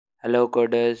Hello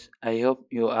coders, I hope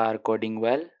you are coding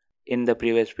well. In the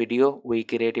previous video, we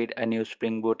created a new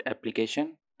Spring Boot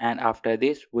application, and after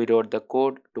this we wrote the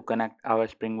code to connect our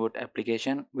Spring Boot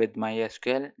application with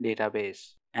MySQL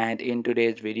database. And in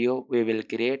today's video, we will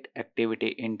create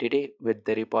activity entity with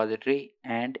the repository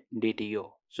and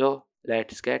DTO. So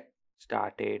let's get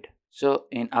started. So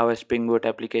in our Spring Boot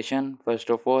application,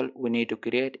 first of all, we need to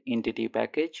create entity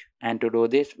package, and to do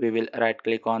this, we will right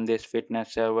click on this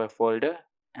fitness server folder,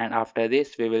 and after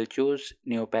this we will choose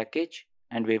new package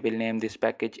and we will name this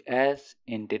package as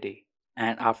entity.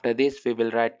 And after this we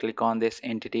will right click on this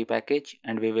entity package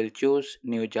and we will choose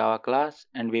new Java class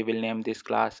and we will name this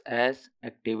class as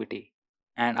activity.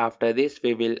 And after this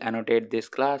we will annotate this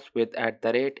class with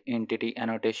 @entity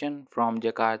annotation from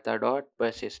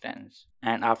jakarta.persistence.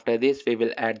 And after this we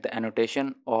will add the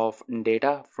annotation of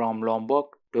data from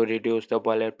Lombok to reduce the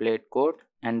boilerplate code.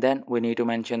 And then we need to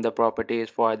mention the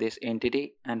properties for this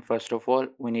entity, and first of all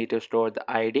we need to store the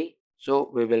ID.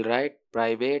 So we will write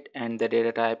private and the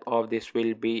data type of this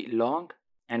will be long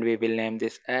and we will name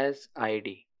this as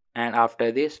ID. And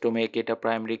after this, to make it a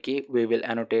primary key, we will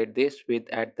annotate this with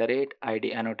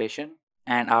 @ID annotation.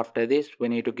 And after this we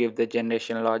need to give the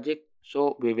generation logic,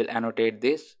 so we will annotate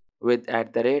this with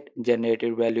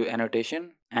 @generated value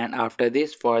annotation. And after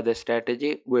this, for the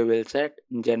strategy, we will set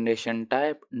generation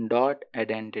type dot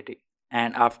identity.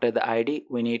 And after the ID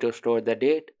we need to store the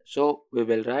date, so we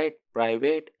will write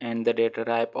private and the data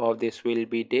type of this will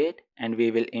be date and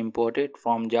we will import it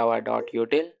from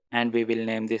java.util and we will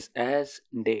name this as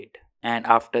date. And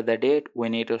after the date we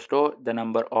need to store the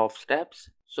number of steps,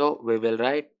 so we will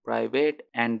write private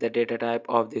and the data type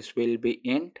of this will be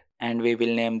int and we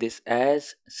will name this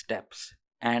as steps.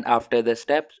 And after the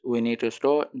steps we need to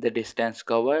store the distance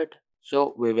covered,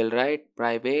 so we will write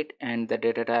private and the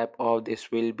data type of this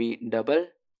will be double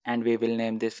and we will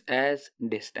name this as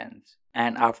distance.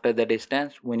 And after the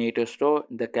distance we need to store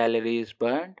the calories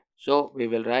burned, so we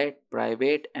will write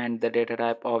private and the data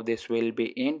type of this will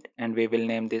be int and we will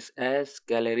name this as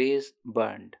calories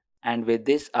burned. And with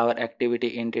this our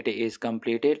activity entity is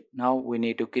completed. Now we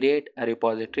need to create a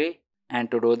repository, and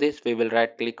to do this we will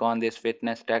right click on this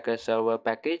fitness tracker server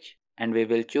package and we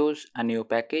will choose a new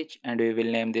package and we will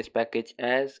name this package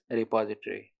as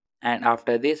repository. And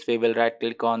after this we will right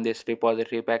click on this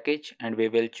repository package and we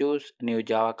will choose new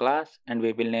Java class and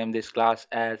we will name this class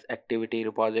as activity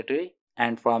repository.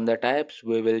 And from the types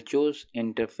we will choose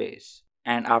interface.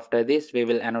 And after this we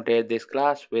will annotate this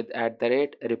class with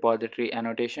 @repository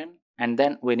annotation. And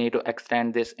then we need to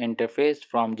extend this interface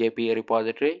from JPA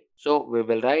repository, so we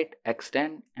will write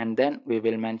extend and then we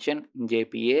will mention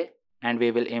JPA and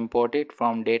we will import it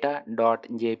from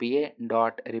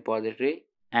data.jpa.repository.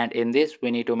 And in this we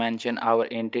need to mention our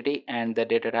entity and the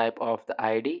data type of the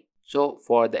ID. So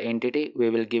for the entity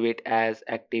we will give it as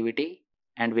activity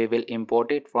and we will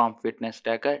import it from fitness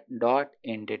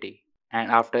tracker.entity.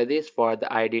 And after this, for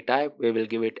the ID type we will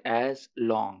give it as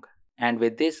long. And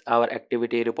with this our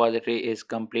activity repository is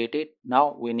completed.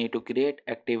 Now we need to create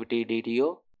activity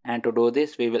DTO, and to do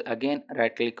this we will again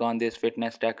right click on this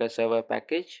fitness tracker server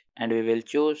package and we will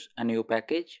choose a new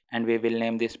package and we will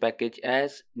name this package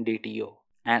as DTO.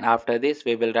 And after this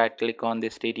we will right click on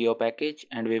this DTO package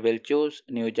and we will choose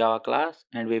new Java class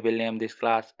and we will name this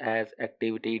class as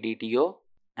activity DTO.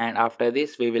 And after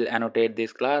this we will annotate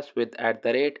this class with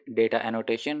 @data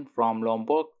annotation from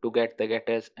Lombok to get the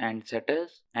getters and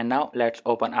setters. And now let's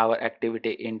open our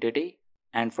activity entity,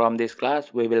 and from this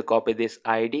class we will copy this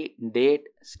ID, date,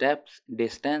 steps,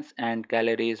 distance and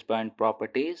calories burned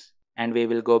properties, and we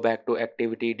will go back to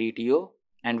activity DTO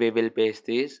and we will paste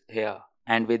these here.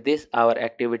 And with this our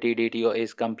activity DTO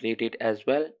is completed as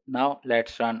well. Now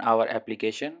let's run our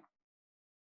application.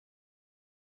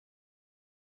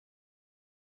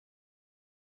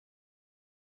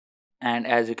 And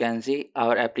as you can see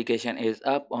our application is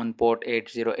up on port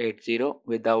 8080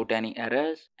 without any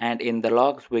errors, and in the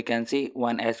logs we can see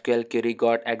one SQL query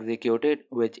got executed,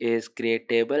 which is create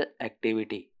table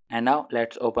activity. And now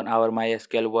let's open our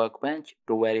MySQL workbench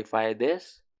to verify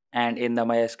this. And in the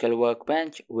MySQL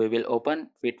workbench we will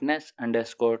open fitness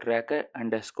underscore tracker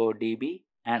underscore db,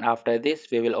 and after this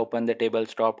we will open the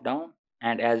tables drop down,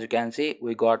 and as you can see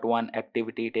we got one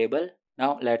activity table.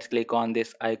 Now let's click on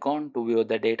this icon to view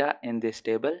the data in this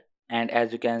table, and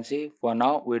as you can see for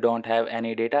now we don't have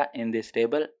any data in this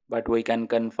table, but we can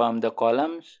confirm the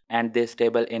columns, and this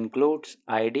table includes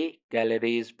ID,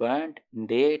 calories burned,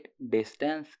 date,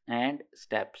 distance and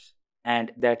steps.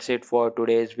 And that's it for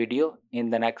today's video. In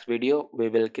the next video we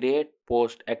will create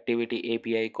post activity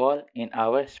API call in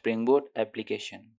our Spring Boot application.